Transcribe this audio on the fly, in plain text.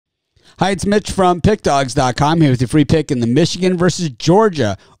Hi, it's Mitch from PickDawgz.com here with your free pick in the Michigan versus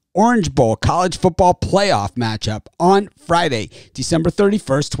Georgia Orange Bowl college football playoff matchup on Friday, December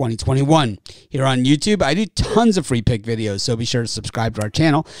 31st, 2021. Here on YouTube, I do tons of free pick videos, so be sure to subscribe to our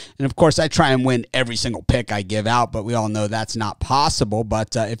channel. And of course, I try and win every single pick I give out, but we all know that's not possible.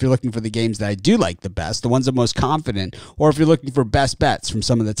 But if you're looking for the games that I do like the best, the ones I'm most confident, or if you're looking for best bets from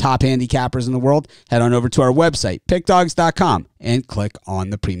some of the top handicappers in the world, head on over to our website, PickDawgz.com, and click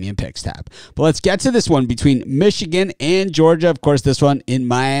on the Premium Picks tab. But let's get to this one between Michigan and Georgia. Of course, this one in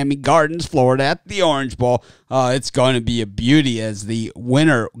Miami Gardens, Florida at the Orange Bowl. It's going to be a beauty as the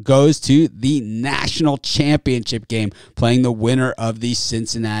winner goes to the national championship game, playing the winner of the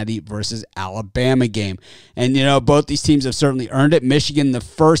Cincinnati versus Alabama game. And, you know, both these teams have certainly earned it. Michigan, the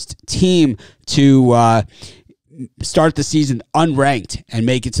first team to start the season unranked and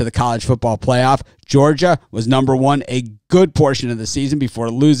make it to the college football playoff. Georgia was number one a good portion of the season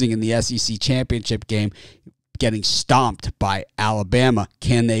before losing in the SEC championship game, getting stomped by Alabama.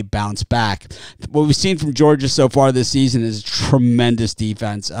 Can they bounce back? What we've seen from Georgia so far this season is tremendous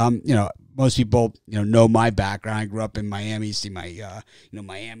defense. Most people, know my background. I grew up in Miami. You see my,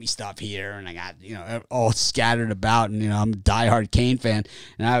 Miami stuff here, and I got, all scattered about. And, I'm a diehard Cane fan,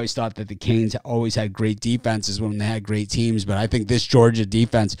 and I always thought that the Canes always had great defenses when they had great teams. But I think this Georgia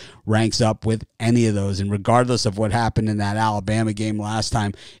defense ranks up with any of those. And regardless of what happened in that Alabama game last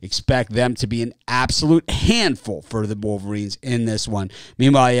time, expect them to be an absolute handful for the Wolverines in this one.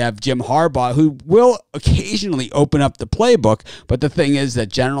 Meanwhile, you have Jim Harbaugh, who will occasionally open up the playbook, but the thing is that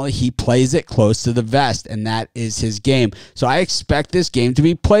generally he plays it close to the vest, and that is his game. So I expect this game to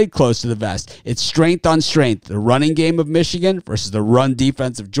be played close to the vest. It's strength on strength. The running game of Michigan versus the run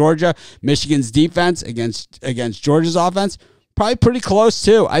defense of Georgia. Michigan's defense against Georgia's offense, probably pretty close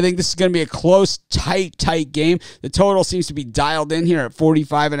too. I think this is going to be a close, tight game. The total seems to be dialed in here at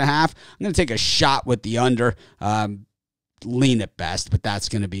 45.5. I'm going to take a shot with the under. Lean at best, but that's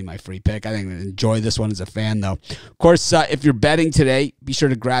going to be my free pick. I think I'm going to enjoy this one as a fan, though. Of course, if you're betting today, be sure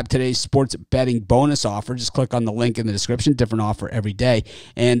to grab today's sports betting bonus offer. Just click on the link in the description. Different offer every day.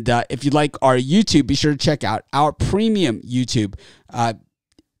 And if you like our YouTube, be sure to check out our premium YouTube.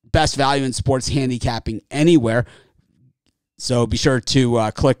 Best value in sports handicapping anywhere. So be sure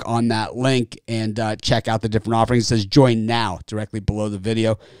to click on that link and check out the different offerings. It says join now directly below the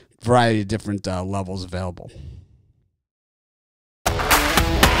video. Variety of different levels available.